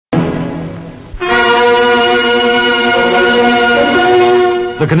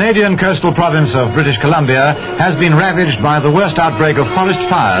The Canadian coastal province of British Columbia has been ravaged by the worst outbreak of forest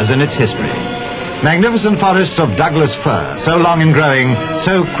fires in its history. Magnificent forests of Douglas fir, so long in growing,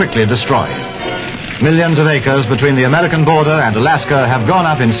 so quickly destroyed. Millions of acres between the American border and Alaska have gone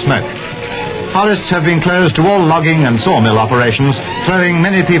up in smoke. Forests have been closed to all logging and sawmill operations, throwing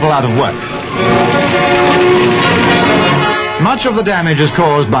many people out of work. Much of the damage is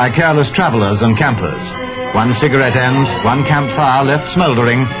caused by careless travelers and campers. One cigarette end, one campfire left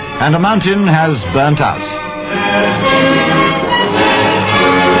smouldering, and a mountain has burnt out.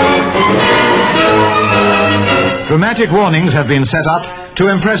 Dramatic warnings have been set up to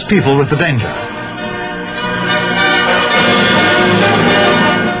impress people with the danger.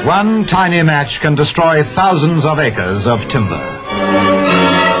 One tiny match can destroy thousands of acres of timber.